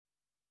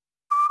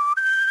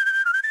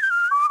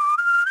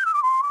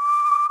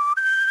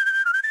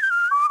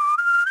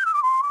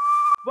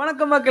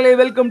வணக்கம் மக்களே,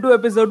 welcome to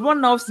episode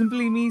 1 of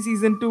simply me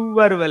season 2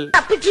 Varuval.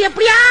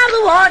 எப்படியாவது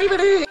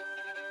ஓடிவிடு.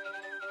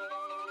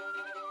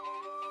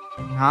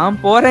 நான்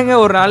போறேங்க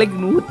ஒரு நாளைக்கு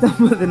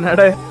 150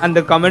 நட.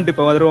 அந்த கமெண்ட்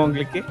இப்ப வந்துரும்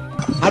உங்களுக்கு.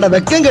 அட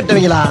வெக்கம்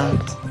கட்டுவீங்களா?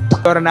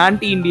 ஒரு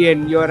anti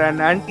Indian, your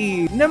an anti.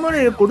 இன்னமும்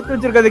கொடுத்து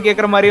வச்சிருக்கதை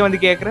கேட்கற மாதிரியே வந்து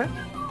கேட்கற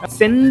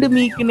செண்டு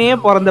மீக்குனே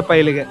பிறந்த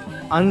பயலுக.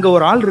 அங்க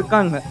ஒரு ஆள்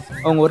இருக்காங்க,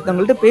 அவங்க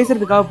ஒருத்தவங்கள்ட்ட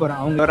பேசுறதுக்காக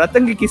போறான். அவங்க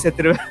ரத்தங்கிக்கு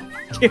செத்துருவேன்.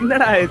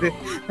 என்னடா இது?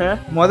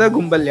 மொத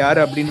கும்பல் யாரு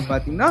அப்படின்னு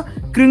பாத்தீங்கன்னா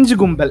கிரிஞ்சு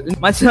கும்பல்.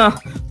 மச்சான்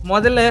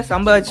முதல்ல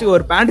சம்பாதிச்சு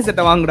ஒரு பேண்ட்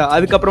சட்டை வாங்குடா,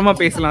 அதுக்கப்புறமா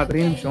பேசலாம்.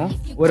 3 நிமிஷம்.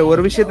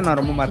 ஒரு விஷயத்த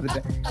நான் ரொம்ப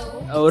மறந்துட்டேன்.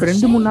 ஒரு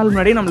 2-3 நாள்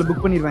முன்னாடியே நம்மளை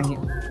புக் பண்ணிடுவாங்க.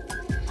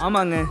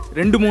 ஆமாங்க,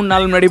 2-3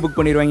 நாள் முன்னாடி புக்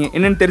பண்ணிடுவாங்க.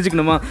 என்னன்னு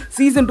தெரிஞ்சுக்கணுமா?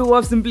 Season 2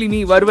 of simply me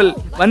Varuval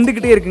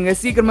வந்துகிட்டே இருக்குங்க.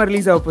 சீக்கிரமா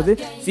ரிலீஸ் ஆக போகுது.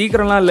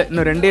 சீக்கிரம்லாம் இல்லை,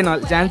 இன்னும் 2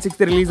 நாள், Jan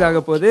 6 ரிலீஸ்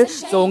ஆக போகுது.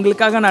 ஸோ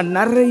உங்களுக்காக நான்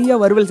நிறைய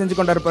Varuval செஞ்சு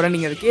கொண்டாட போகிறேன்.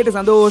 நீங்கள் அதை கேட்டு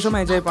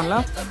சந்தோஷமாக என்ஜாய்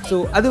பண்ணலாம். ஸோ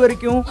அது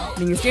வரைக்கும்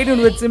நீங்கள் stay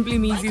tuned with simply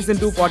me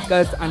season 2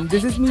 podcast. And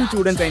this is me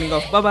student signing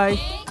off. Bye.